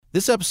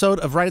This episode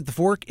of Right at the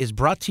Fork is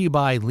brought to you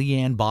by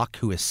Leanne Bach,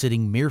 who is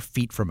sitting mere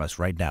feet from us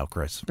right now,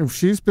 Chris.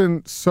 She's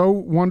been so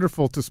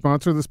wonderful to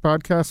sponsor this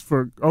podcast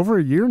for over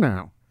a year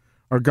now,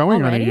 or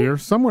going Already? on a year,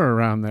 somewhere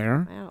around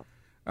there.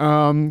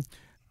 Wow.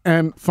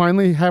 And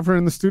finally have her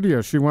in the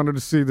studio. She wanted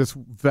to see this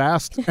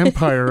vast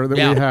empire that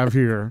Yeah. we have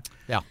here.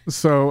 Yeah.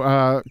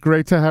 So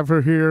great to have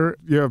her here.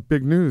 You have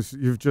big news.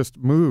 You've just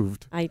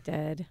moved. I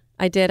did.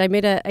 I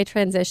made a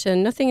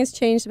transition. Nothing has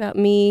changed about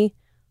me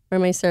or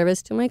my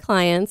service to my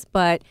clients,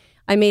 but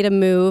I made a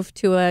move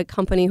to a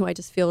company who I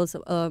just feel is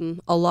a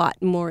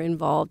lot more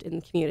involved in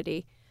the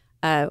community,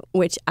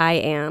 which I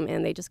am,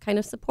 and they just kind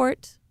of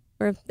support,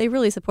 or they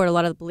really support a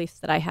lot of the beliefs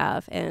that I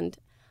have, and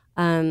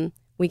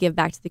we give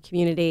back to the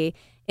community.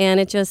 And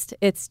it's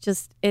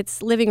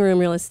living room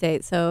real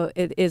estate, so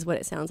it is what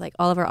it sounds like.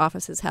 All of our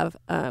offices have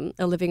a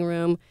living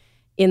room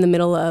in the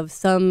middle of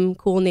some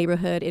cool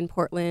neighborhood in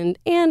Portland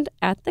and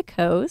at the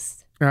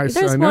coast. There's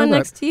I know one that.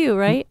 next to you,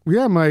 right?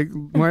 Yeah, my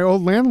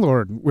old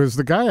landlord was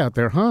the guy out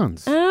there,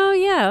 Hans. Oh,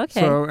 yeah, okay.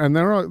 So, and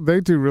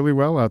they do really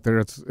well out there.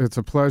 It's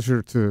a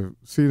pleasure to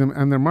see them,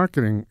 and their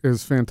marketing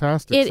is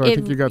fantastic. So I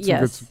think you got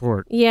some good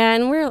support. Yeah,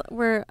 and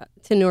we're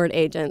tenured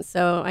agents,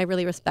 so I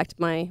really respect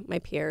my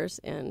peers,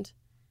 and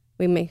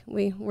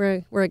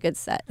we're a good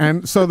set.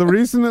 And so the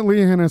reason that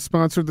Leanne has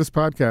sponsored this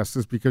podcast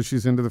is because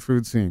she's into the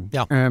food scene.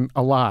 Yeah. And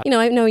a lot.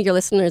 I know your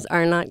listeners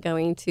are not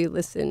going to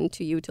listen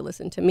to you to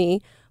listen to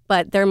me,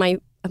 but they're my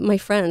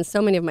friends.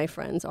 So many of my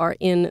friends are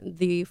in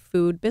the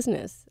food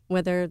business,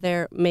 whether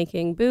they're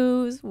making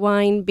booze,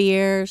 wine,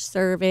 beer,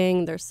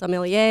 serving, they're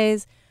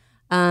sommeliers,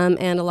 and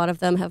a lot of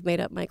them have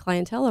made up my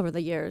clientele over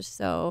the years.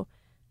 So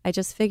I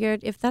just figured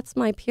if that's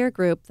my peer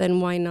group,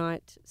 then why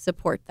not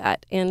support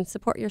that and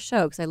support your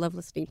show, because I love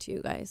listening to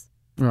you guys.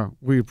 Well,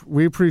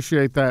 we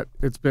appreciate that.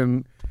 It's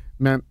meant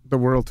the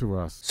world to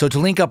us. So to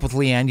link up with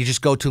Leanne, you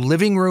just go to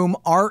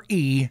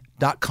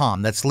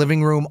livingroomre.com. That's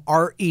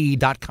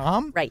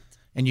livingroomre.com. Right.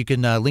 And you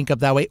can link up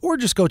that way, or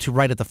just go to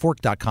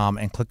rightatthefork.com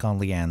and click on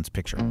Leanne's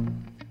picture.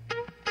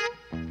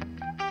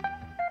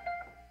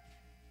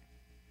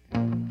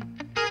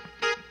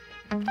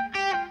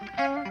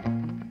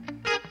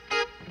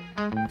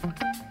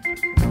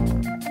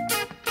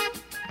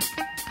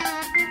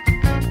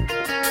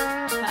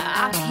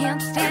 I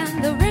can't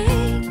stand the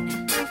rain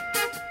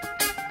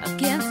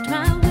against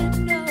my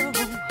window,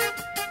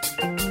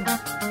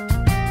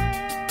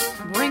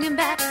 bringing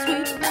back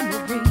sweet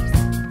memories.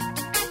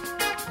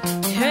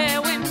 Hey,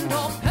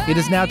 window. It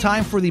is now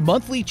time for the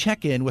monthly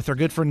check-in with our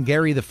good friend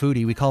Gary the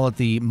Foodie. We call it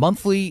the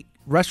monthly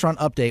restaurant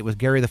update with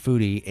Gary the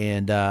Foodie.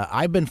 And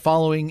I've been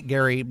following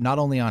Gary not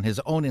only on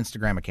his own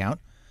Instagram account,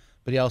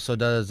 but he also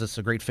does us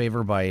a great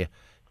favor by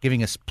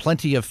giving us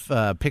plenty of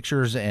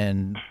pictures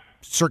and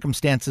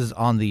circumstances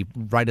on the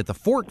Right at the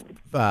Fork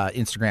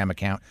Instagram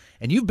account.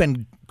 And you've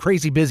been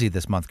crazy busy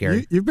this month,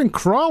 Gary. You've been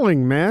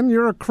crawling, man.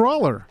 You're a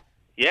crawler.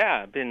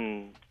 Yeah, I've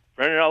been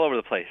running all over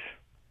the place.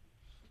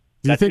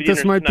 Do you Got think two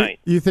this dinners might tonight.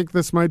 be? You think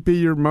this might be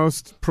your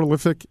most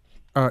prolific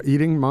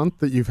eating month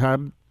that you've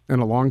had in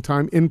a long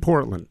time in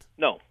Portland?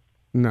 No.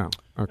 No.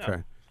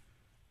 Okay.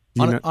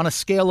 No. On a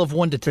scale of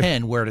 1 to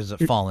 10, where does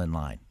it fall in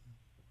line?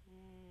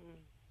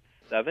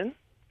 7?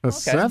 A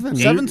 7.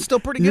 Seven's still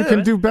pretty You good.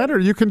 can do better.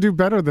 You can do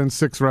better than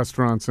 6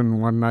 restaurants in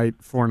one night,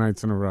 4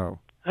 nights in a row.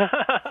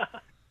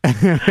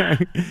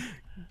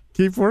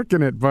 Keep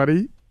working it,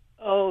 buddy.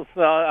 Oh,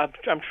 well,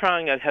 I'm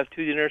trying. I have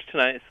 2 dinners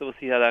tonight, so we'll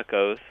see how that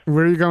goes.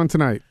 Where are you going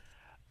tonight?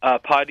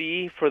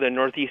 Padi for the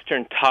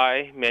Northeastern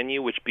Thai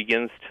menu, which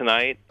begins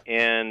tonight,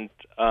 and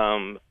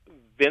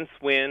Vince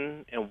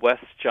Wynn and Wes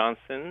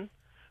Johnson,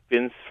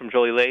 Vince from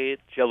Joliet,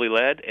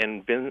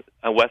 and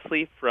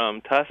Wesley from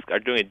Tusk are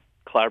doing a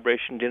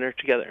collaboration dinner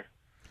together.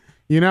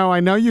 I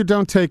know you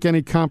don't take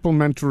any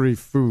complimentary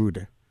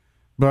food,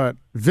 but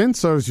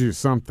Vince owes you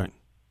something.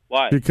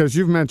 Why? Because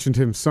you've mentioned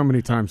him so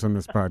many times on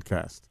this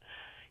podcast.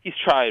 He's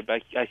tried,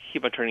 but I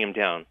keep on turning him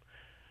down.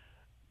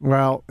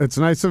 Well, it's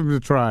nice of him to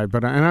try,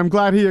 and I'm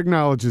glad he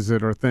acknowledges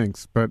it or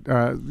thinks, but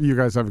you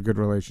guys have a good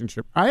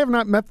relationship. I have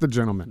not met the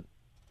gentleman.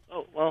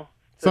 Oh, well,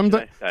 such a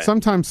nice guy.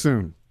 Sometime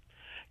soon.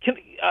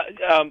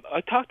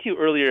 I talked to you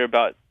earlier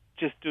about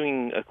just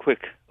doing a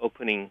quick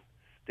opening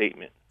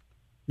statement.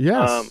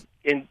 Yes.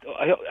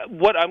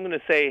 What I'm going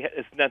to say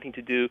has nothing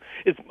to do.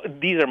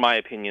 These are my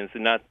opinions,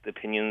 and not the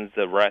opinions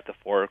of Right at the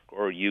Fork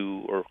or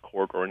you or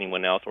Court or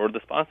anyone else or the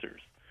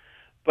sponsors.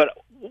 But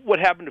what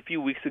happened a few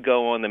weeks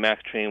ago on the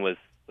MAX train was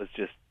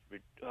just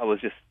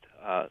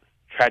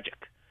tragic.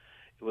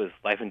 It was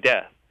life and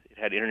death. It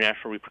had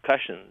international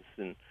repercussions.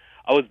 And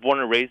I was born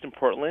and raised in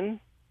Portland,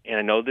 and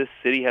I know this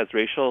city has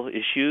racial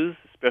issues,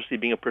 especially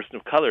being a person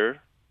of color.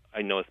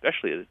 I know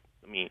especially.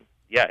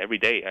 Every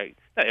day.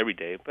 Not every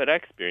day, but I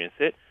experience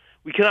it.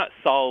 We cannot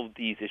solve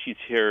these issues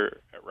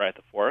here Right at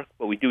the Fork.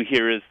 What we do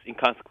here is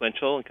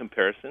inconsequential in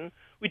comparison.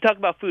 We talk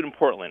about food in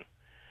Portland.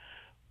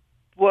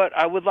 What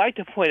I would like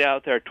to point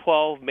out, there are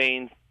 12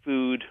 main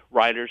food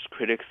writers,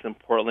 critics in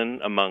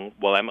Portland among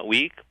Willamette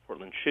Week,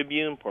 Portland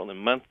Tribune, Portland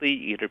Monthly,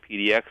 Eater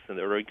PDX, and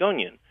the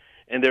Oregonian.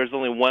 And there's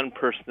only one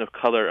person of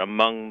color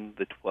among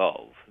the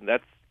 12. And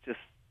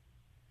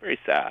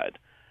sad,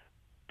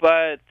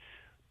 but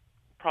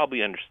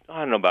probably I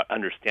don't know about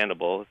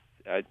understandable.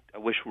 I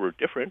wish we were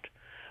different.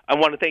 I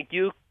want to thank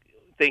you,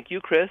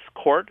 Chris,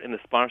 Court, and the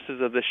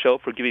sponsors of this show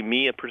for giving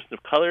me, a person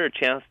of color, a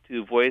chance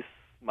to voice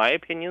my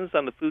opinions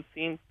on the food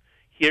scene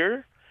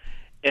here.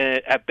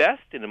 And at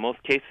best, and in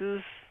most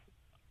cases,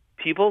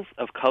 people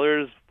of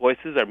color's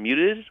voices are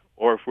muted,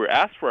 or if we're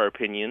asked for our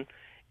opinions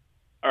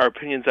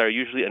are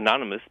usually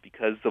anonymous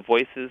because the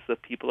voices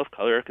of people of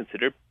color are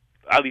considered,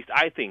 at least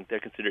I think they're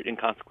considered,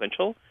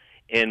 inconsequential,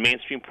 and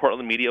mainstream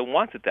Portland media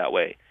wants it that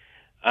way.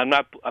 I'm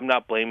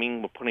not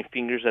blaming or pointing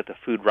fingers at the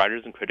food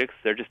writers and critics.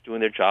 They're just doing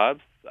their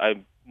jobs.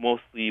 I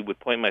mostly would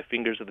point my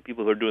fingers at the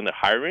people who are doing the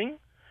hiring,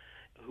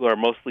 who are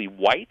mostly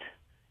white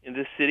in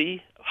this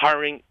city,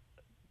 hiring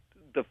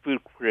the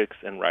food critics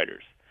and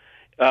writers.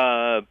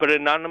 But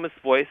an anonymous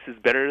voice is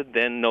better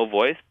than no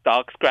voice.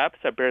 Dog scraps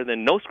are better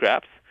than no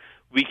scraps.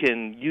 We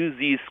can use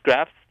these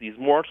scraps, these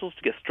morsels,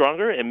 to get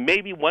stronger, and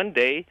maybe one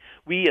day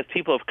we as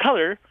people of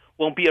color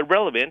won't be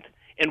irrelevant,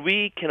 and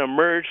we can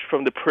emerge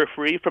from the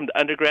periphery, from the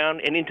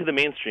underground, and into the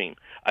mainstream.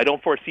 I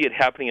don't foresee it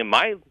happening in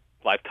my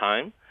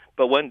lifetime,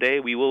 but one day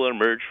we will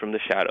emerge from the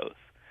shadows.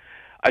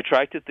 I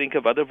tried to think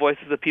of other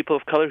voices of people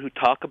of color who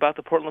talk about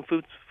the Portland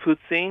food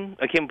scene.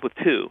 I came up with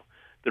two: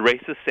 the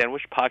Racist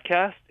Sandwich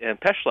Podcast and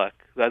Peshluck,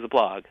 who has a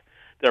blog.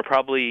 There are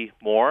probably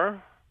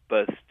more,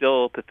 but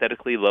still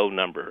pathetically low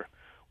number.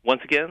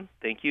 Once again,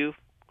 thank you,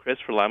 Chris,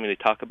 for allowing me to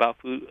talk about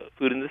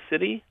food in this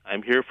city.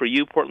 I'm here for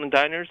you, Portland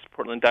diners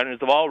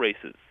of all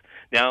races.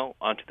 Now,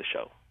 on to the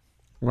show.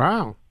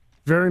 Wow.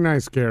 Very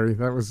nice, Gary.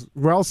 That was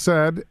well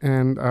said,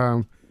 and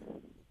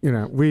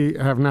we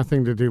have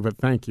nothing to do but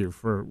thank you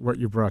for what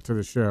you brought to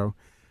the show.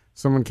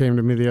 Someone came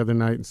to me the other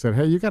night and said,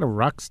 hey, you got a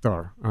rock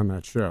star on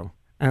that show.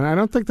 And I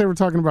don't think they were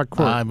talking about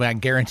Court. I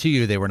guarantee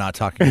you they were not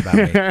talking about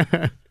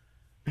me.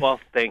 Well,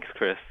 thanks,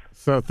 Chris.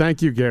 So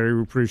thank you, Gary.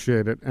 We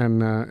appreciate it.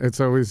 And it's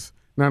always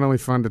not only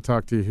fun to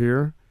talk to you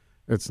here,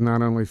 it's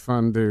not only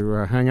fun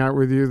to hang out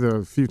with you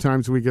the few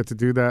times we get to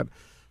do that,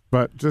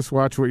 but just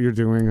watch what you're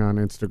doing on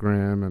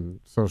Instagram and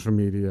social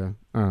media.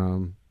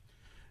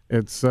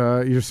 It's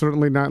you're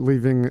certainly not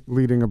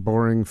leading a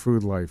boring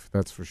food life,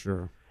 that's for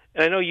sure.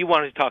 And I know you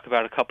wanted to talk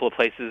about a couple of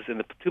places, and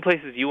the two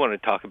places you want to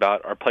talk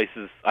about are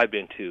places I've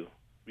been to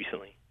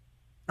recently.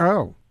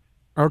 Oh,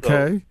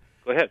 okay.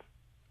 So, go ahead.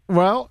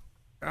 Well,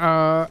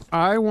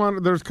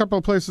 there's a couple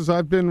of places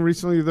I've been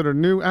recently that are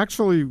new.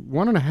 Actually,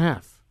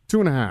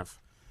 2.5.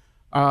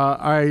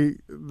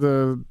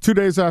 The 2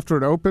 days after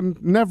it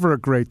opened, never a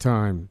great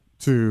time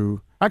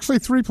to. Actually,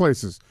 3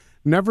 places.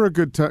 Never a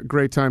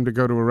great time to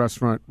go to a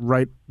restaurant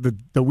right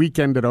the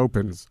weekend it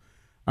opens.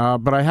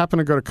 But I happened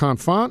to go to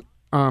Confont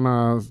on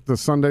the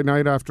Sunday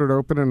night after it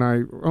opened, and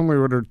I only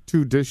ordered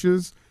 2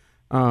 dishes,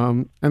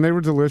 and they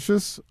were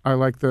delicious. I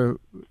like the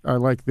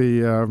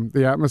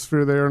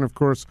atmosphere there, and of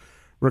course,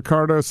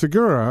 Ricardo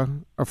Segura,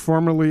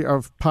 formerly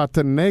of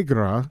Pata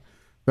Negra,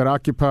 that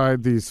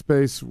occupied the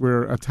space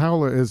where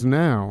Ataula is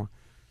now,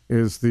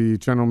 is the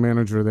general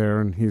manager there,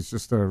 and he's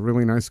just a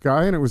really nice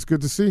guy, and it was good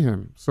to see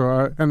him.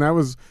 So, and that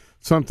was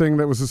something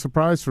that was a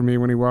surprise for me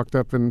when he walked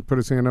up and put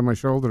his hand on my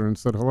shoulder and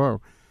said hello.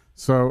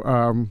 So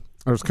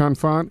there's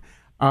Confont.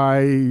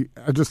 I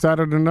just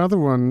added another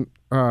one,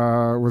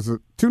 was it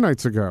 2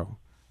 nights ago?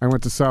 I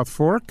went to South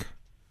Fork,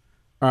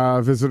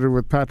 visited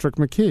with Patrick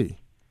McKee,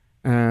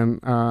 and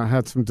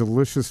had some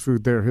delicious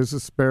food there. His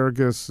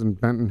asparagus and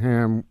Benton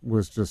ham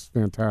was just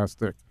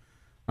fantastic.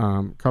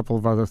 A couple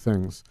of other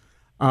things.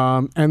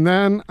 And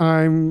then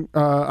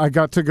I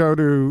got to go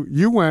to,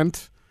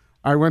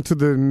 I went to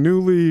the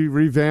newly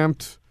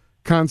revamped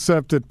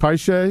Concept at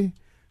Paiche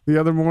the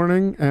other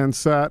morning and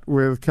sat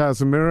with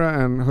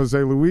Casimira and Jose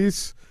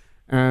Luis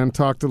and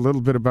talked a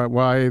little bit about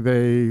why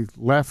they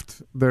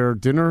left their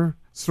dinner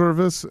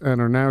service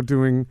and are now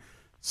doing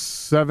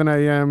 7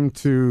 a.m.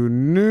 to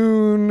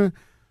noon,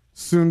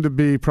 soon to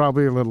be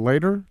probably a little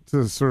later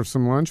to serve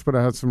some lunch. But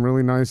I had some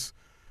really nice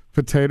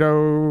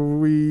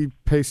potato-y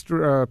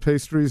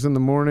pastries in the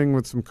morning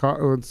with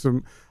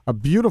a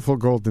beautiful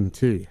golden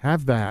tea.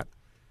 Have that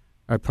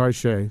at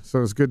Paiche. So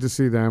it was good to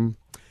see them.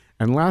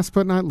 And last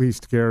but not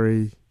least,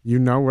 Gary, you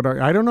know what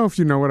I don't know if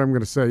you know what I'm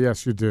going to say.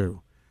 Yes, you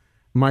do.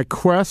 My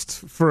quest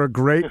for a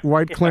great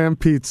white clam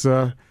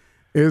pizza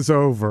is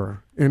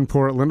over in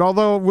Portland,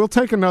 although we'll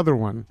take another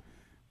one.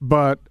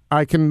 But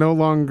I can no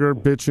longer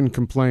bitch and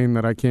complain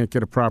that I can't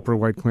get a proper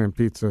white clam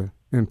pizza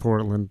in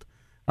Portland.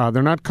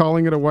 They're not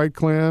calling it a white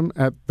clam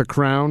at the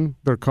Crown.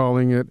 They're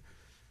calling it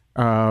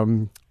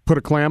put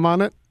a clam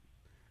on it.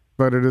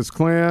 But it is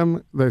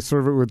clam. They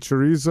serve it with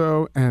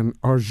chorizo and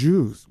au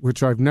jus,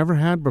 which I've never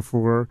had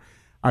before.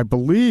 I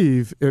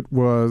believe it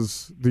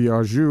was the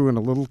au jus in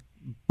a little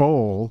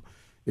bowl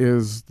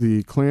is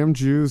the clam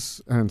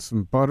juice and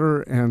some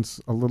butter and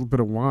a little bit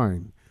of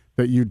wine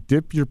that you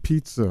dip your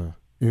pizza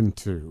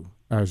into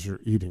as you're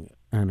eating it.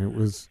 And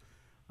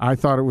I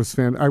thought it was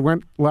I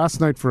went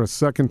last night for a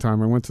second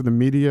time. I went to the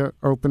media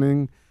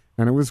opening,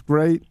 and it was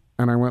great.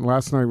 And I went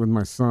last night with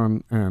my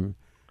son, and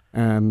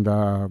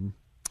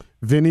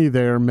Vinny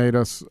there made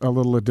us a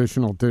little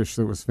additional dish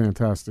that was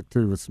fantastic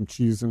too, with some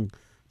cheese and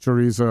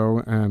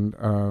chorizo,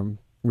 and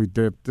we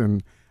dipped.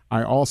 And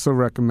I also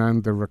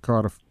recommend the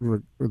ricotta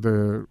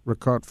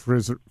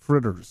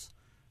fritters,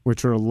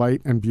 which are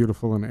light and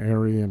beautiful and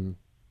airy, and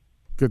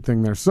good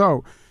thing there.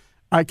 So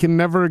I can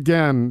never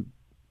again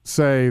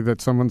say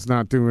that someone's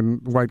not doing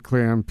white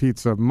clam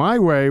pizza my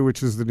way,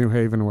 which is the New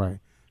Haven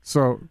way.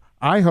 So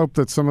I hope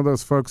that some of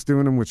those folks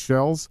doing them with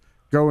shells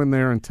go in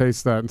there and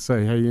taste that and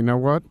say, hey, you know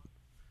what?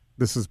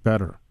 This is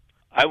better.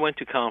 I went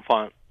to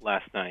Confont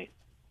last night,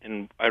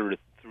 and I ordered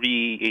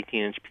 3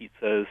 18-inch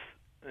pizzas,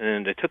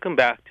 and I took them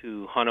back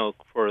to Hunnock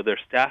for their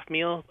staff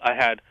meal. I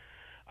had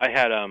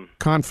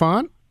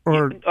Confont?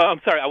 Or I'm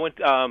sorry, I went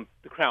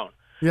the Crown.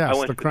 Yes, I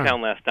went the to Crown. the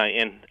Crown last night,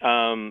 and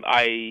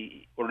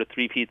I ordered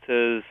 3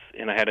 pizzas,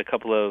 and I had a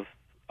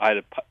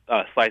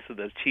slice of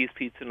the cheese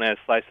pizza, and I had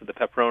a slice of the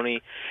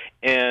pepperoni,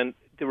 and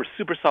they were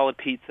super solid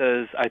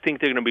pizzas. I think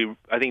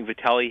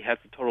Vitali has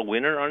the total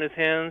winner on his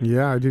hands.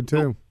 Yeah, I do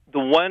too. The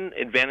one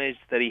advantage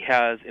that he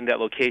has in that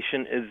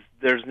location is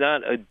there's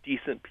not a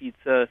decent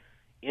pizza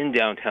in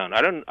downtown.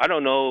 I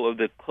don't know of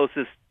the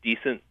closest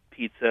decent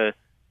pizza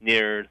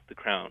near the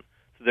Crown.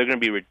 So they're going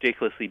to be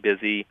ridiculously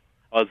busy.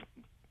 I was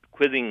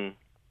quizzing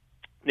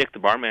Nick, the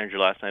bar manager,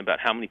 last night about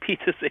how many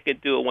pizzas they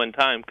could do at one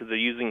time because they're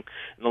using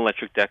an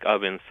electric deck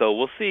oven. So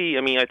we'll see.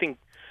 I mean, I think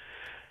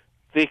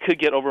they could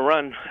get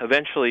overrun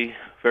eventually,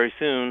 very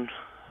soon.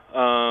 They're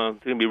going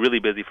to be really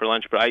busy for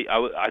lunch, but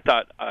I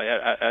thought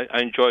I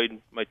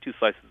enjoyed my 2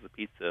 slices of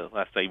pizza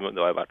last night, even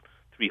though I bought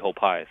 3 whole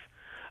pies.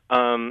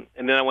 And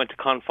then I went to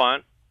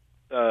Confont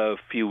a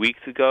few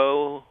weeks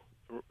ago,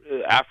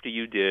 after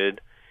you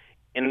did,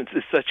 and it's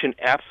such an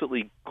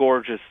absolutely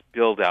gorgeous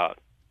build-out,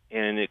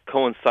 and it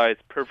coincides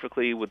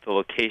perfectly with the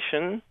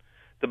location.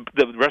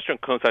 The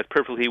restaurant coincides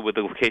perfectly with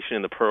the location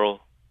in the Pearl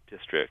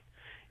District.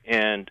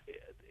 And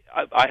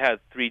I had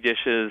 3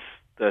 dishes.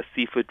 The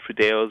seafood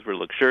fideos were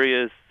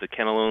luxurious. The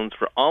cannellones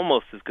were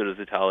almost as good as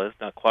Italia's,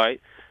 not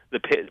quite. The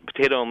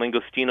potato and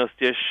langostinos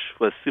dish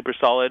was super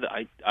solid.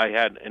 I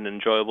had an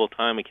enjoyable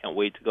time. I can't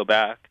wait to go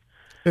back.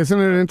 Isn't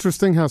it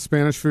interesting how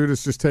Spanish food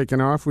is just taken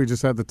off? We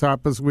just had the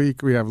Tapas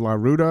Week. We have La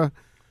Ruta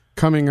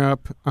coming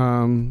up.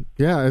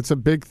 Yeah, it's a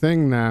big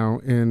thing now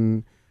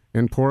in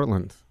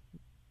Portland.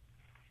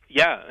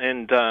 Yeah,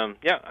 and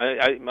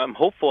I'm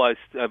hopeful.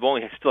 I've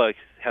only still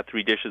had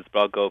 3 dishes, but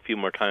I'll go a few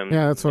more times.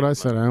 Yeah, that's what I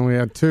said. I only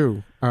had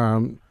 2,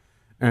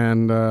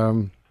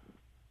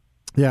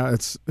 yeah,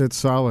 it's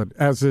solid.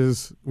 As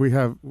is, we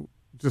have.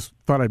 Just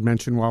thought I'd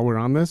mention while we're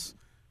on this,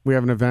 we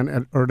have an event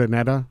at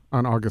Urdaneta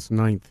on August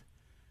 9th.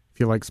 If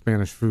you like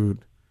Spanish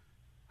food,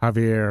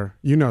 Javier,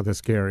 you know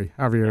this, Gary.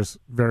 Javier's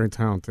very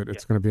talented.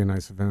 It's going to be a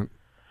nice event.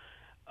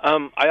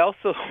 I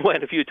also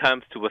went a few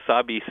times to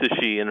Wasabi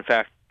Sushi, and in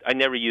fact, I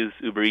never used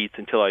Uber Eats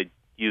until I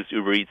used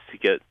Uber Eats to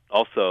get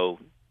also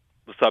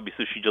Wasabi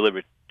Sushi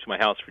delivered to my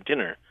house for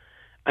dinner.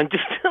 I'm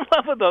just in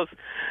love with those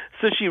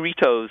sushi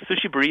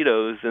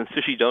burritos, and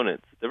sushi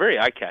donuts. They're very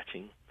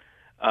eye-catching.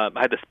 I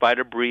had the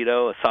spider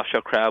burrito, a soft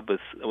shell crab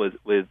with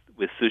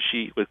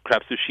sushi, with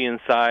crab sushi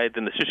inside.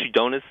 Then the sushi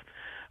donuts,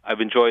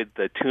 I've enjoyed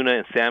the tuna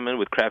and salmon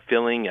with crab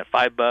filling at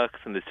 $5,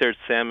 and the seared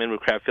salmon with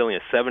crab filling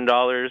at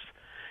 $7.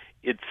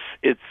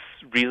 It's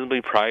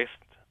reasonably priced.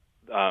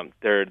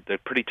 They're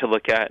pretty to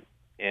look at,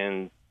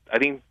 and I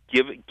think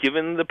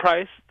given the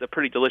price, they're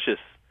pretty delicious.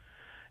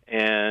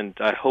 And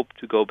I hope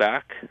to go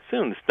back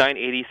soon. It's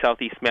 980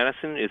 Southeast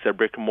Madison is their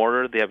brick and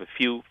mortar. They have a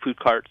few food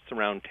carts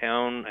around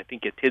town, I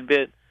think at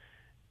Tidbit,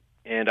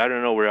 and I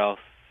don't know where else.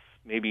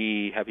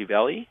 Maybe Happy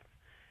Valley?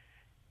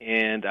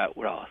 And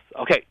where else?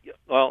 Okay,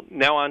 well,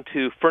 now on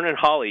to Fern and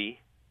Holly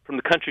from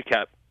the Country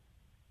Cat,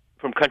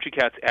 from Country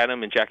Cats,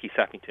 Adam and Jackie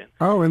Sappington.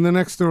 Oh, in the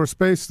next door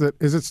space,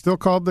 is it still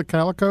called the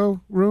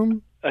Calico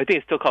Room? I think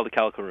it's still called the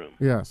Calico Room.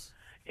 Yes.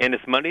 And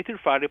it's Monday through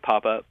Friday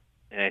pop-up,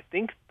 and I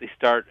think they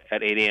start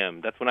at 8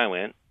 a.m. That's when I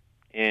went.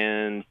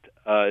 And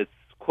it's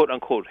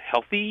quote-unquote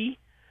healthy,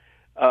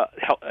 a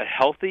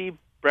healthy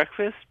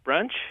breakfast,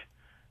 brunch.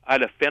 I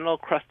had a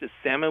fennel-crusted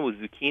salmon with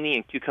zucchini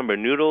and cucumber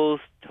noodles,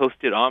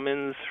 toasted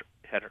almonds,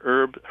 had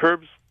herbs,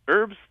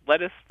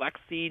 lettuce,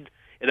 flaxseed,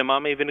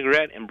 edamame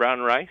vinaigrette, and brown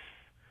rice.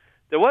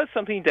 There was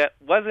something that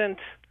wasn't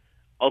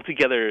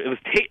altogether. It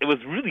was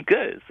really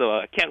good, so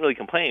I can't really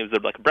complain. It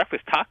was like a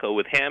breakfast taco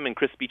with ham and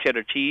crispy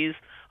cheddar cheese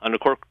on a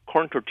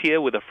corn tortilla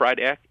with a fried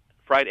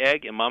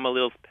egg and Mama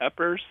Lil's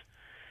peppers.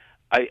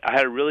 I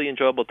had a really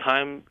enjoyable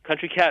time.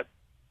 Country Cat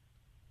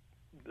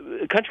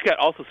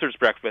also serves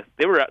breakfast.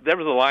 There was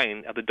a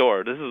line at the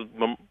door. This is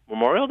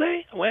Memorial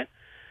Day. I went,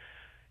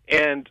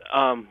 and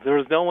there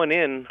was no one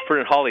in Fern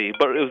and Holly,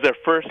 but it was their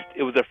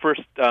first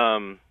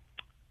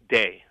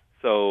day.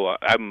 So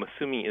I'm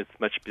assuming it's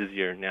much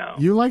busier now.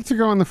 You like to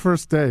go on the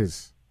first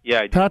days. Yeah,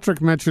 I do. Patrick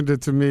mentioned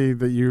it to me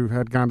that you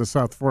had gone to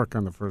South Fork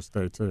on the first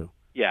day, too.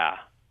 Yeah.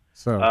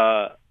 So.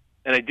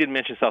 And I did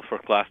mention South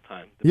Fork last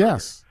time.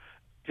 Yes.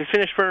 To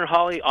finish Fern and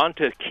Holly, on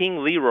to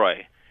King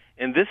Leroy.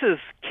 And this is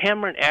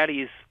Cameron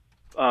Addy's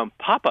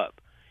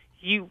pop-up.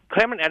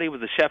 Cameron Addy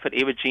was a chef at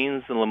Ava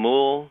Jean's in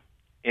Lemuel,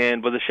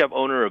 and was a chef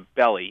owner of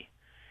Belly.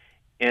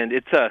 And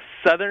it's a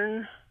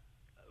southern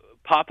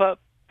pop-up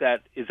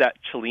that is at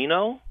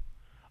Chileno.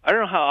 I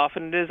don't know how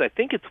often it is. I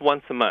think it's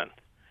once a month.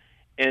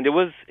 And it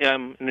was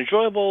an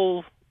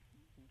enjoyable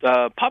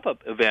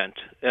pop-up event.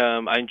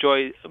 I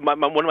enjoy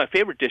one of my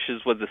favorite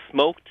dishes was the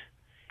smoked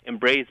and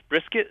braised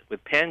brisket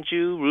with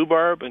panju,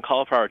 rhubarb, and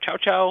cauliflower chow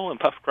chow and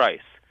puffed rice.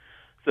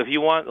 So if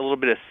you want a little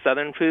bit of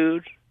southern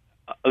food,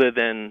 other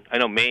than, I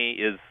know May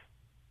is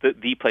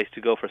the place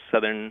to go for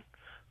southern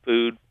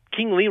food.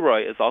 King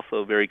Leroy is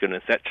also very good.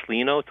 It's at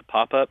Chileno. It's a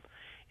pop-up,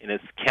 and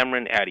it's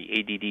Cameron Addy,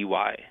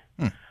 A-D-D-Y.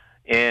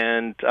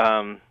 And,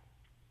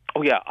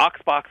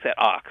 Oxbox at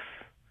Ox.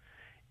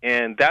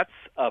 And that's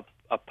a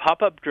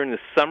pop-up during the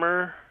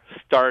summer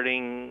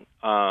starting,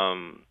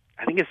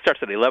 I think it starts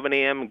at 11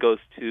 a.m. and goes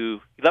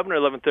to 11 or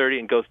 11:30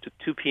 and goes to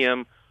 2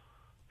 p.m.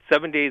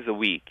 7 days a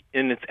week.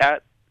 And it's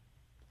at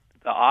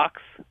the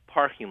Ox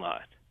parking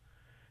lot.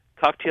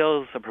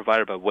 Cocktails are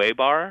provided by Way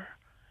Bar,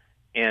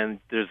 and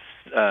there's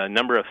a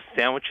number of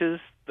sandwiches.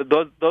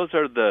 Those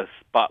are the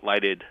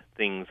spotlighted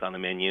things on the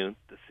menu,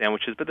 the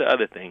sandwiches, but there are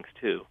other things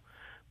too.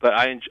 But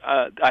I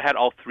had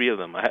all three of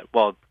them. I had,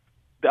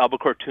 the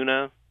albacore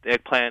tuna, the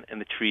eggplant,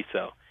 and the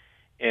chorizo.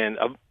 And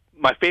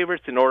my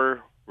favorites in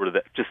order were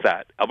just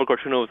that. Albacore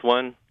tuna was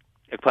 1,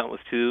 eggplant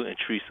was 2, and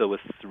chorizo was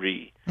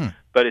 3.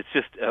 But it's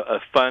just a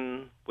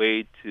fun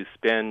way to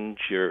spend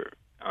your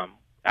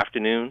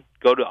afternoon.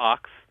 Go to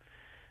Ox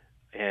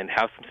and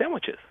have some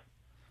sandwiches.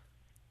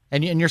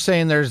 And you're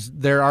saying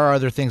there are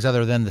other things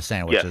other than the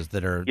sandwiches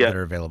that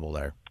are available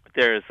there.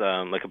 There's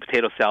like a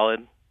potato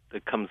salad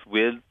that comes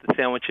with the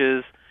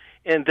sandwiches,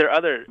 and there are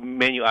other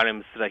menu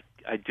items that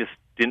I just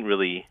didn't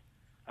really,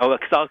 because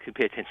all I could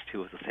pay attention to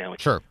was the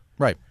sandwich. Sure,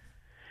 right.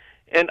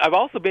 And I've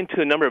also been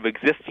to a number of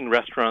existing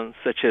restaurants,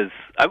 such as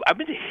I've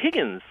been to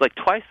Higgins like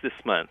twice this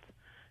month.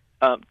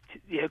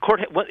 Court,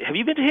 have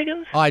you been to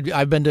Higgins? Oh,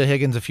 I've been to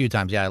Higgins a few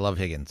times. Yeah, I love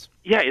Higgins.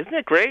 Yeah, isn't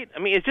it great? I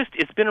mean,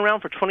 it's been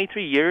around for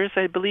 23 years,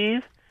 I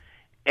believe,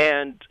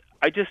 and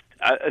it's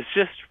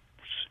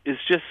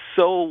just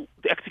so,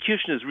 the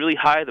execution is really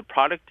high. The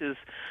quality of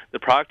the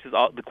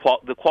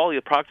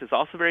product is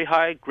also very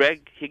high.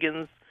 Greg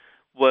Higgins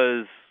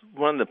was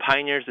one of the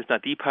pioneers, if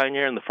not the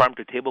pioneer, in the farm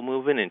to table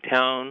movement in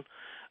town.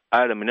 I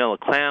had a Manila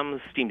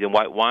clams steamed in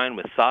white wine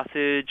with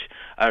sausage.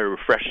 I had a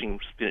refreshing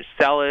spinach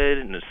salad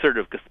and a sort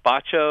of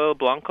gazpacho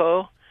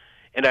blanco.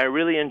 And I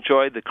really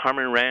enjoyed the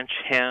Carmen Ranch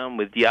ham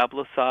with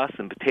Diablo sauce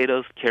and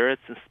potatoes,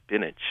 carrots, and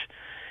spinach.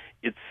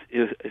 It's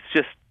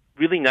just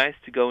really nice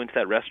to go into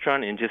that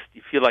restaurant and just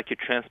you feel like you're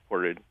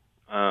transported.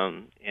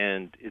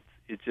 And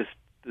it's just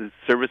the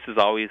service is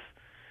always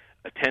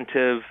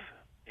attentive,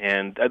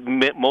 and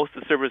most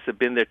of the servers have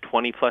been there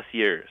 20 plus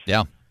years.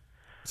 Yeah.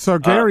 So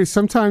Gary,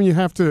 sometime you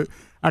have to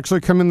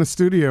actually come in the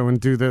studio and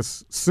do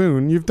this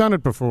soon. You've done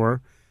it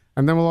before,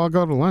 and then we'll all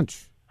go to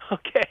lunch.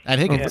 Okay. At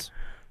Higgins.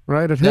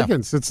 Right, at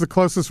Higgins. It's the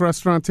closest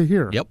restaurant to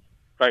here. Yep.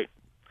 Right.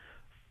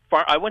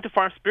 I went to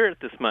Farm Spirit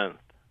this month,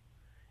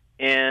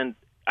 and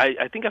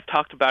I think I've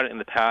talked about it in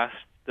the past.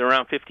 There are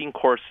around 15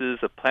 courses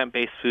of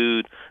plant-based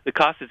food. The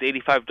cost is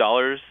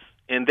 $85,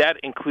 and that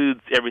includes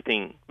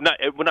everything. Not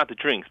the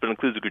drinks, but it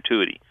includes the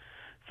gratuity.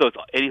 So it's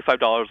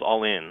 $85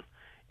 all in.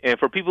 And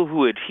for people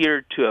who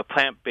adhere to a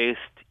plant-based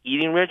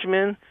eating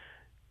regimen,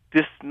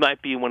 this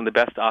might be one of the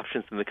best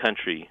options in the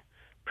country.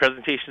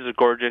 Presentations are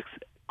gorgeous.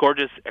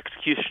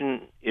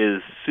 Execution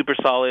is super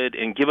solid.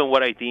 And given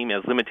what I deem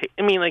as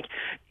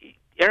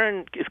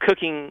Aaron is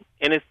cooking,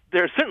 and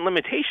there are certain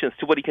limitations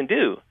to what he can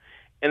do.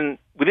 And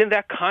within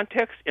that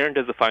context, Aaron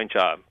does a fine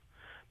job.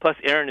 Plus,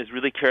 Aaron is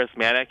really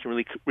charismatic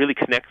and really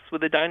connects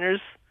with the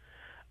diners.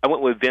 I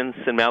went with Vince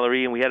and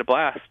Mallory, and we had a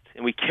blast.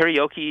 And we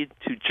karaoke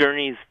to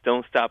Journey's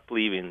 "Don't Stop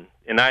Believing."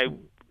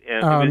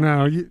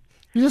 No, you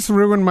just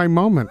ruined my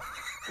moment.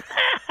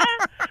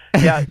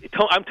 Yeah,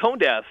 I'm tone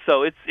deaf,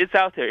 so it's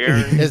out there.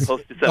 Aaron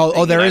posted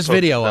something. There is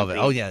video of it.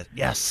 Oh yeah,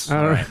 yes.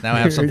 All right, now I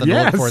have something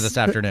to look for this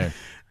afternoon.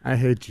 I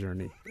hate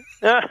Journey.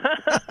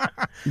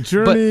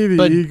 Journey,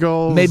 the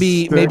Eagles.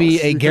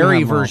 Maybe a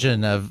Gary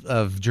version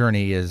of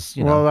Journey is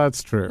well,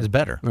 that's true. Is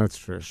better. That's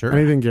true. Sure.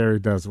 Anything Gary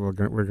does, we're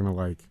gonna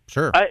like.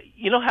 Sure.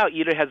 You know how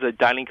Eater has a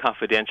Dining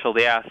Confidential?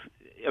 They ask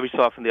every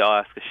so often. They'll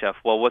ask a chef,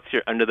 "Well, what's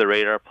your under the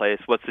radar place?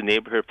 What's the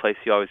neighborhood place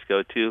you always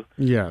go to?"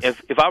 Yes.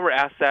 If I were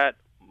asked that,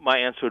 my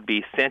answer would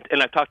be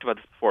and I've talked about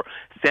this before.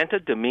 Santo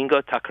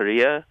Domingo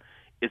Taqueria.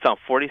 It's on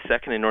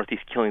 42nd and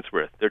Northeast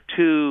Killingsworth. They're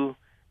two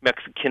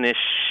Mexicanish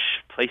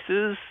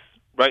places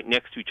right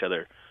next to each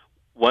other.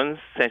 One's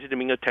Santo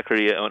Domingo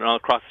Taqueria, and all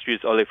across the street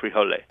is Ole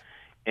Frijole.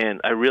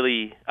 And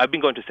I've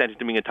been going to Santo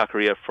Domingo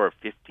Taqueria for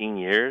 15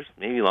 years,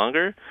 maybe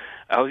longer.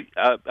 I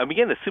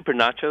began the super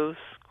nachos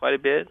quite a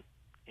bit,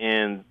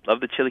 and love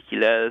the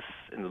chilaquiles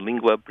and the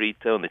lingua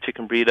burrito and the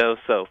chicken burrito.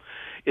 So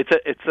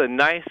it's a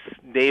nice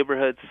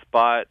neighborhood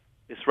spot.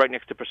 It's right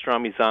next to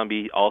Pastrami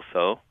Zombie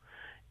also,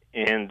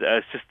 and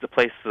it's just the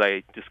place that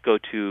I just go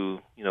to,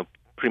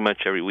 pretty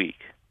much every week.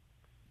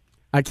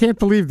 I can't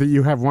believe that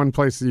you have one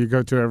place that you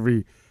go to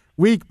every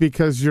week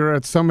because you're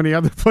at so many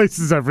other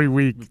places every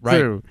week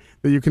too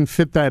that you can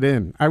fit that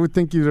in. I would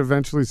think you'd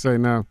eventually say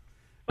no.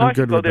 I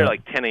could go there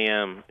like 10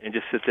 a.m. and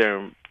just sit there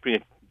and bring a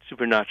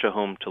super nacho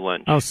home to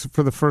lunch. Oh, so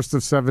for the first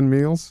of 7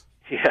 meals?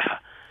 Yeah.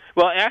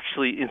 Well,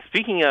 actually, in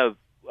speaking of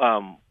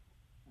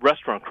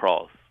restaurant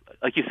crawls,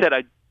 like you said,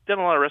 I've done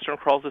a lot of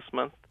restaurant crawls this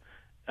month,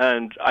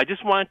 and I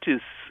just wanted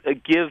to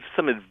give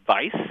some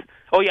advice.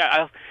 Oh,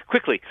 yeah,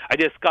 quickly. I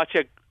did a Scotch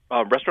Egg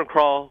restaurant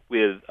crawl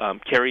with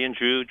Carrie and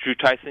Drew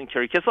Tyson,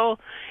 Carrie Kissel,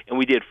 and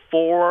we did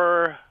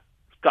 4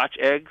 Scotch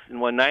eggs in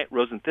one night,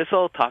 Rose and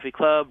Thistle, Toffee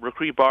Club,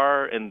 Rookery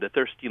Bar, and the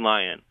Thirsty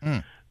Lion.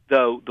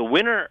 The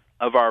winner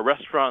of our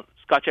restaurant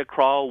Scotch Egg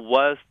Crawl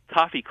was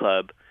Toffee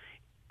Club.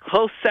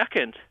 Close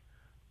second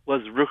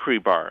was Rookery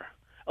Bar.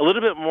 A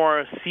little bit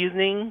more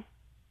seasoning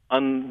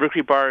on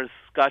Rookery Bar's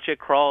Scotch Egg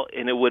Crawl,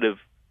 and it would have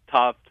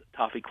topped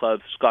Toffee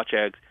Club's Scotch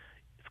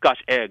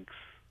eggs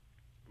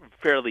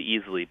fairly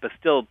easily. But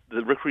still,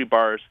 the Rookery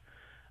Bar's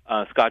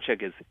Scotch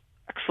Egg is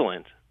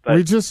excellent. But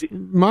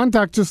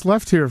Mondoc just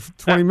left here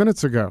 20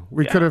 minutes ago.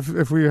 We could have,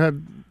 if we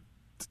had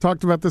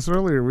talked about this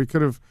earlier, we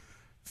could have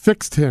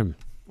fixed him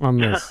on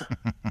this.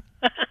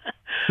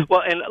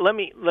 Well, and let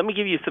me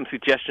give you some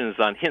suggestions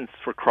on hints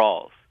for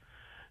crawls.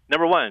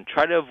 Number 1,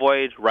 try to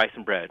avoid rice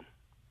and bread,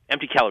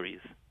 empty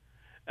calories.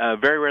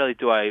 Very rarely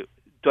do I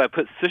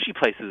put sushi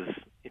places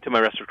into my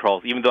restaurant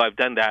crawls, even though I've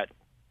done that.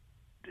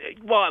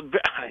 Well,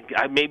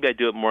 maybe I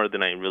do it more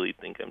than I really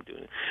think I'm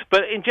doing.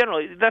 But in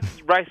general,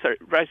 that's rice.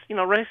 Rice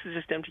is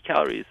just empty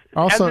calories.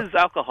 Also, as is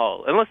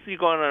alcohol, unless you're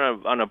going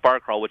on a bar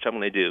crawl, which I'm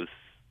going to do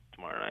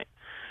tomorrow night.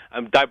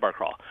 Dive bar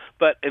crawl.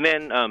 And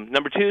then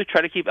number 2,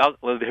 try to keep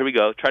here we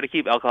go. Try to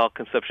keep alcohol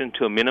consumption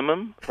to a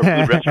minimum for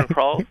food restaurant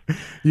crawls.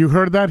 You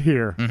heard that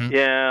here. Mm-hmm.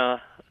 Yeah.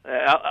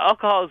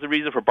 Alcohol is the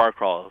reason for bar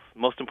crawls.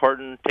 Most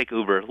important, take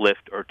Uber,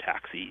 Lyft, or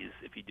taxis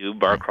if you do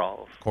bar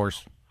crawls. Of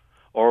course.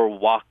 Or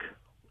walk,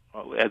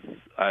 as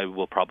I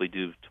will probably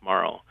do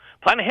tomorrow.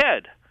 Plan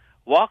ahead.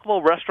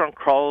 Walkable restaurant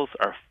crawls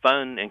are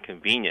fun and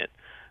convenient.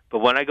 But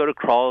when I go to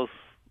crawls,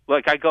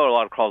 like I go to a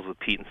lot of crawls with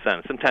Pete and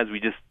Son. Sometimes we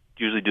just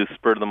usually do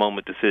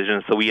spur-of-the-moment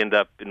decisions, so we end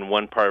up in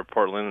one part of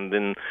Portland,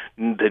 and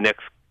then the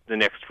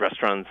next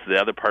restaurant's the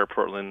other part of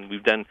Portland.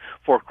 We've done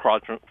 4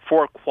 quadrant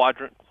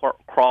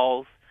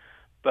crawls,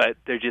 but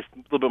they're just a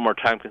little bit more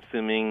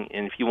time-consuming,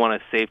 and if you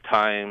want to save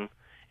time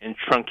and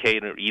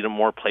truncate or eat in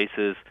more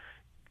places,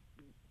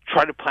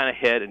 try to plan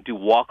ahead and do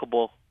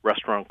walkable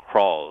restaurant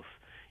crawls.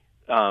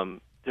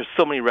 There's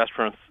so many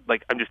restaurants.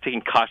 Like I'm just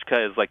taking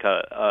Kachka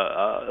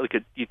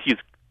as you use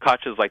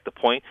Kachka as like the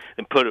point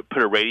and put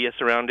a radius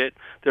around it.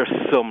 There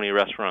are so many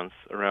restaurants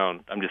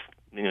around. I'm just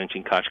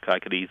mentioning Kachka. I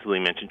could easily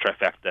mention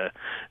Trifecta.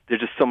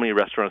 There's just so many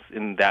restaurants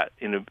in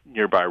a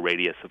nearby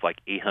radius of like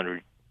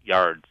 800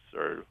 yards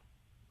or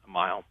a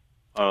mile,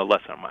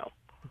 less than a mile.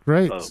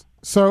 Great.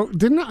 So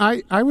didn't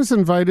I was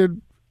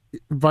invited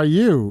by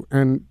you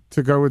and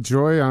to go with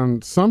Joy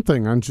on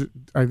something on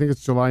I think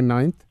it's July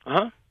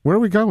 9th. Where are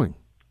we going?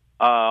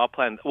 I'll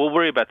plan. We'll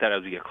worry about that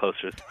as we get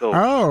closer.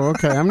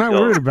 Okay. I'm not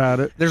worried about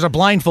it. There's a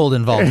blindfold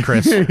involved,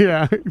 Chris.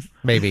 Yeah.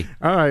 Maybe.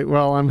 All right.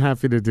 Well, I'm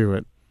happy to do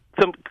it.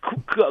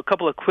 A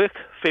couple of quick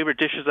favorite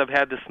dishes I've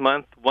had this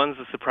month. One's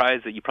a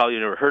surprise that you probably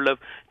never heard of.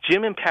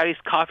 Jim and Patty's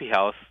Coffee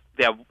House.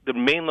 They have the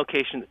main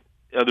location,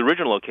 the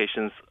original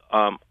locations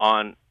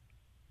on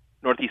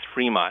Northeast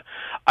Fremont.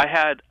 I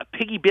had a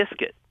piggy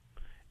biscuit.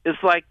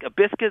 It's like a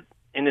biscuit,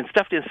 and then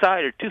stuffed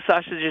inside are 2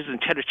 sausages and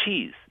cheddar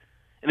cheese.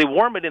 And they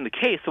warm it in the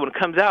case, so when it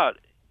comes out,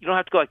 you don't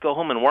have to go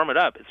home and warm it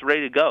up. It's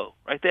ready to go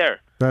right there.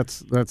 That's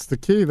the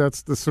key.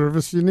 That's the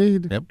service you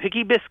need. Yep.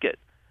 Piggy biscuit.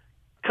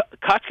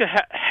 Kachka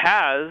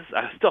has,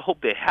 I still hope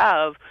they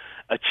have,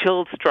 a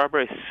chilled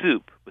strawberry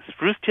soup with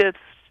spruce tips,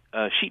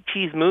 sheep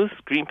cheese mousse,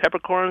 green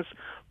peppercorns.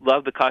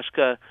 Love the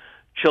Kachka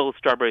chilled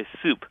strawberry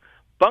soup.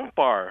 The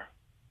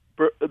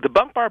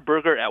Bunk Bar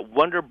Burger at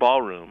Wonder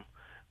Ballroom.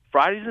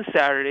 Fridays and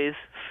Saturdays,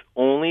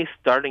 only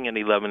starting at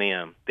 11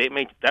 a.m. That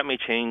may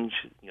change.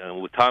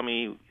 With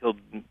Tommy, he'll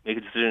make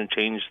a decision to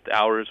change the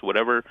hours,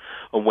 whatever,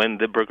 or when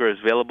the burger is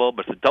available.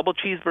 But it's a double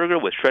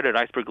cheeseburger with shredded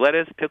iceberg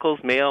lettuce, pickles,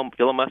 mayo,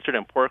 yellow mustard,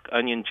 and pork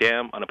onion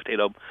jam on a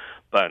potato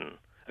bun.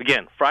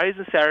 Again, Fridays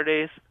and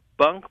Saturdays,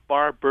 Bunk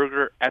Bar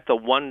Burger at the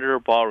Wonder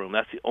Ballroom.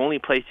 That's the only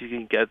place you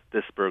can get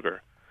this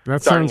burger.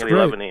 That starting sounds at great.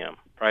 11 a.m.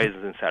 Fridays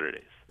and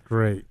Saturdays.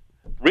 Great.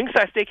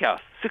 Ringside Steakhouse,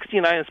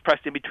 16 items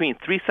priced in between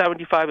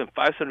 $3.75 and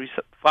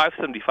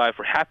 $5.75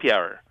 for happy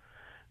hour.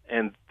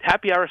 And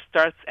happy hour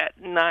starts at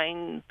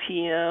 9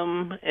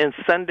 p.m. and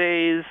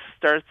Sundays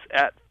starts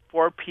at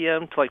 4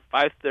 p.m. to like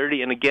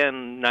 5:30, and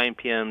again 9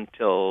 p.m.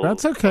 till.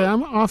 That's okay.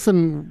 I'm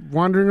often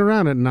wandering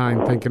around at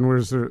 9, thinking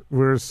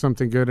where's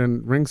something good.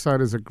 And Ringside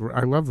is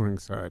I love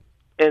Ringside.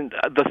 And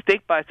the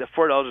steak bites at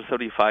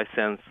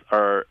 $4.75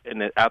 are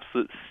an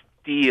absolute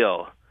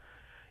steal.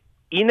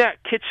 Enat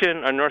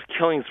Kitchen on North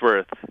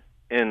Killingsworth,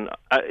 and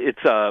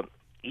it's a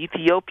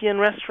Ethiopian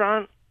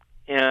restaurant.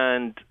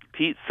 And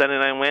Pete, Son,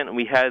 and I went, and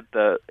we had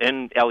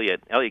and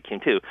Elliot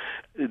came too.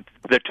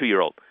 They're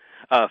 2-year-old.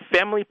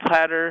 Family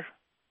platter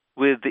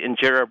with the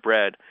injera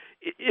bread.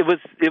 it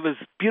was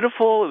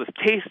beautiful. It was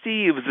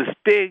tasty. It was this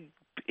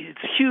it's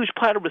a huge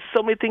platter with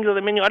so many things on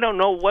the menu. I don't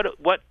know what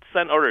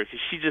Sun ordered, because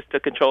she just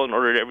took control and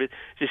ordered everything.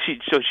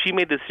 So she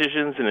made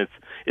decisions, and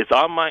it's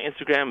on my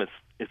Instagram.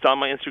 It's on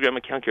my Instagram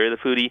account, Gary the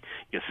Foodie.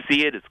 You can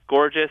see it. It's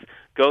gorgeous.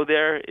 Go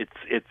there.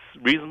 It's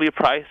reasonably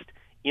priced.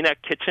 Enoch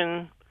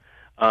Kitchen.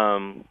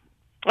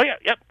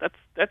 That's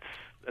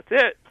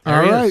it.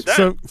 All right.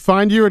 So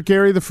find you at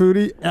Gary the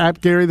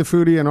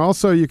Foodie, and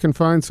also you can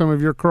find some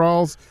of your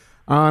crawls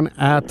on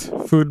at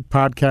Food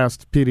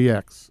Podcast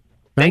PDX.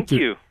 Thank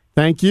you.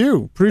 Thank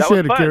you.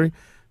 Appreciate it, Gary.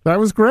 That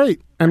was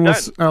great. And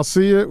I'll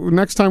see you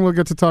next time. We'll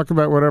get to talk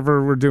about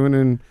whatever we're doing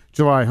in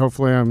July.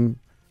 Hopefully I'm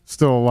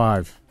still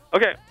alive.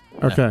 Okay.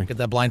 Okay. Get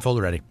that blindfold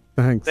ready.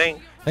 Thanks.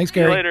 Thanks,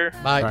 Gary. See you later.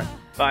 Bye.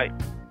 Bye.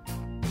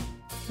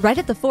 Right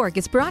at the Fork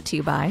is brought to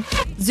you by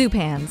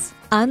Zupans.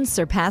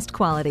 Unsurpassed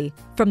quality.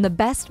 From the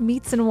best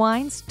meats and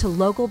wines to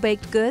local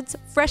baked goods,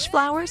 fresh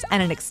flowers,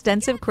 and an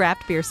extensive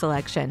craft beer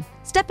selection.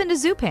 Step into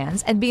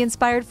Zupans and be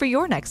inspired for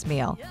your next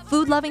meal.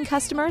 Food-loving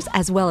customers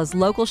as well as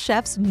local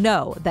chefs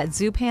know that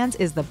Zupans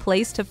is the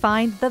place to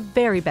find the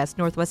very best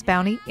Northwest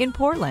Bounty in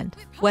Portland,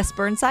 West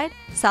Burnside,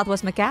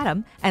 Southwest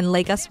Macadam, and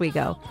Lake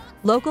Oswego.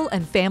 Local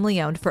and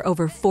family-owned for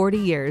over 40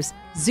 years.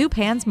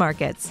 Zupans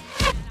Markets.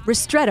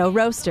 Ristretto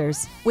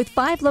Roasters. With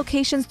 5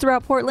 locations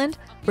throughout Portland,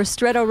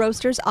 Ristretto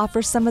Roasters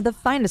offers some of the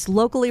finest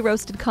locally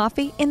roasted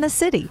coffee in the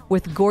city,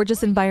 with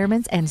gorgeous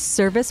environments and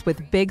service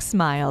with big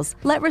smiles.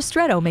 Let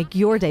Ristretto make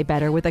your day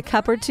better with a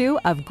cup or two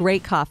of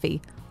great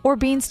coffee or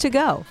beans to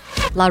go.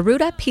 La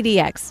Ruta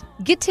PDX.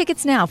 Get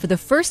tickets now for the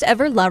first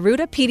ever La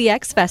Ruta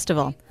PDX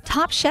Festival.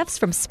 Top chefs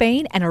from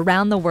Spain and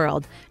around the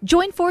world.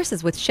 Join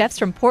forces with chefs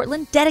from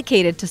Portland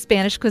dedicated to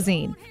Spanish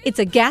cuisine. It's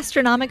a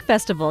gastronomic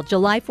festival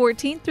July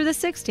 14th through the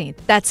 16th.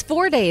 That's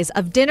 4 days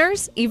of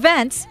dinners,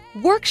 events,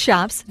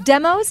 workshops,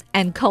 demos,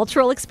 and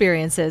cultural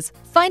experiences.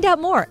 Find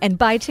out more and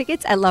buy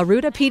tickets at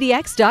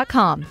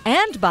larutapdx.com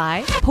and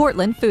by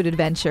Portland Food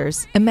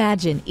Adventures.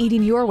 Imagine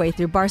eating your way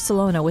through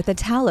Barcelona with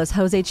Italo's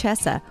Jose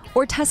Chesa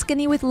or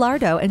Tuscany with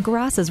Lardo and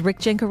Grassa's Rick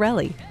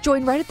Gencarelli.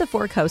 Join Right at the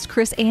Fork host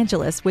Chris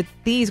Angeles with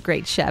these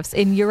great chefs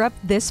in Europe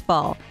this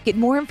fall. Get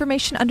more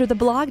information under the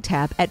blog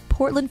tab at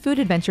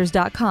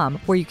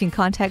portlandfoodadventures.com, where you can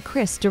contact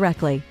Chris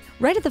directly.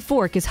 Right at the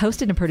Fork is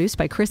hosted and produced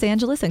by Chris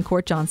Angeles and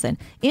Court Johnson.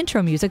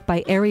 Intro music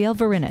by Ariel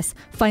Verinis.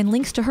 Find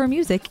links to her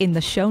music in the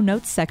show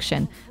notes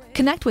section.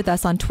 Connect with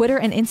us on Twitter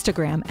and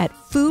Instagram at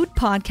Food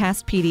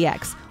Podcast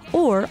PDX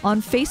or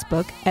on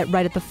Facebook at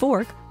Right at the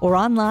Fork or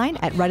online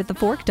at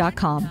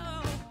rightatthefork.com.